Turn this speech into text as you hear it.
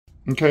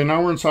Okay,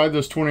 now we're inside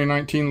this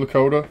 2019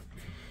 Lakota.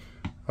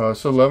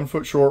 It's an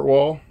 11-foot short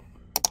wall.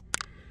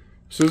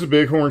 This is a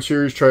Bighorn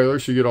series trailer,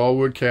 so you get all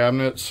wood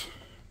cabinets.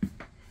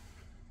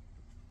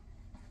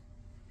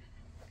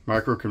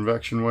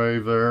 Micro-convection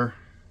wave there.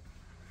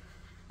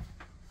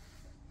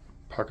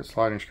 Pocket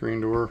sliding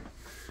screen door.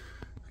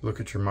 Look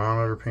at your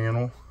monitor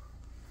panel.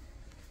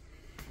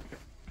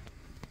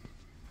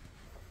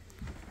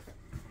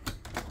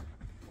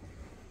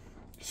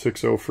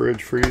 .60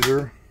 fridge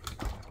freezer.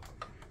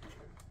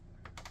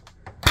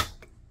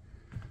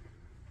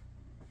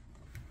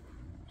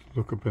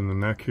 Look up in the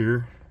neck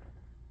here.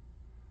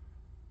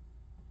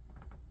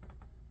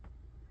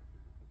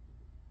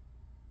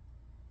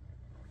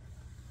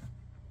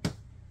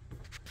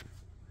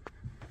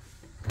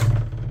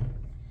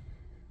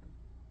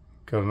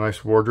 Got a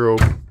nice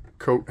wardrobe,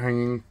 coat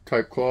hanging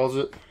type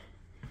closet,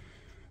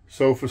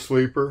 sofa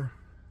sleeper.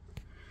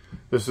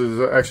 This is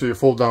actually a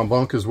fold down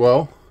bunk as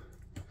well.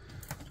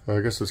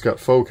 I guess it's got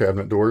faux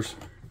cabinet doors.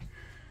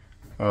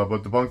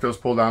 But the bunk does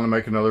pull down to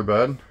make another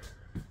bed.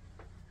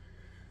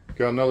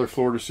 Got another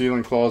floor to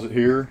ceiling closet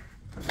here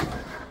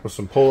with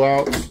some pull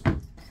outs.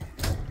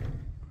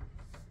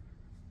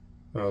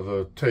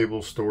 The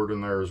table's stored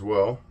in there as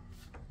well.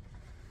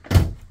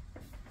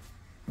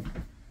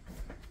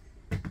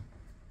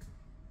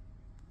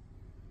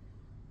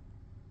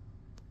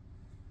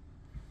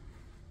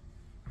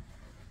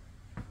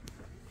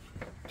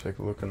 Take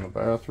a look in the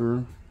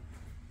bathroom.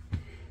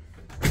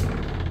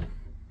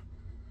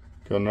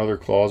 Got another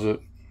closet,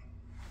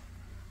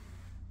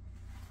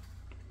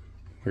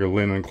 like a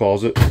linen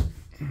closet.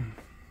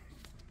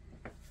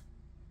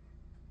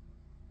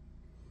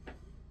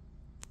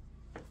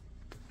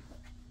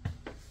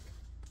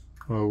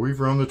 We've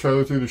run the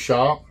trailer through the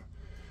shop.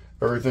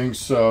 Everything's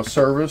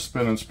serviced,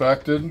 been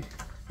inspected.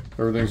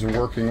 Everything's in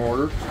working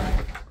order.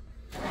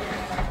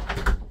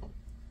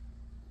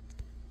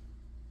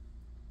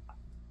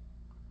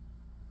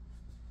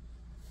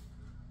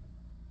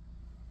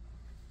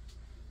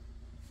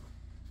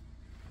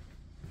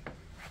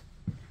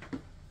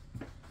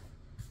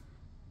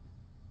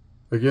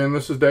 Again,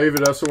 this is Dave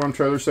at SOM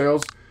Trailer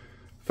Sales.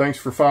 Thanks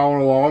for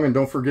following along, and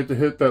don't forget to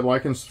hit that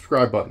like and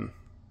subscribe button.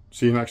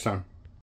 See you next time.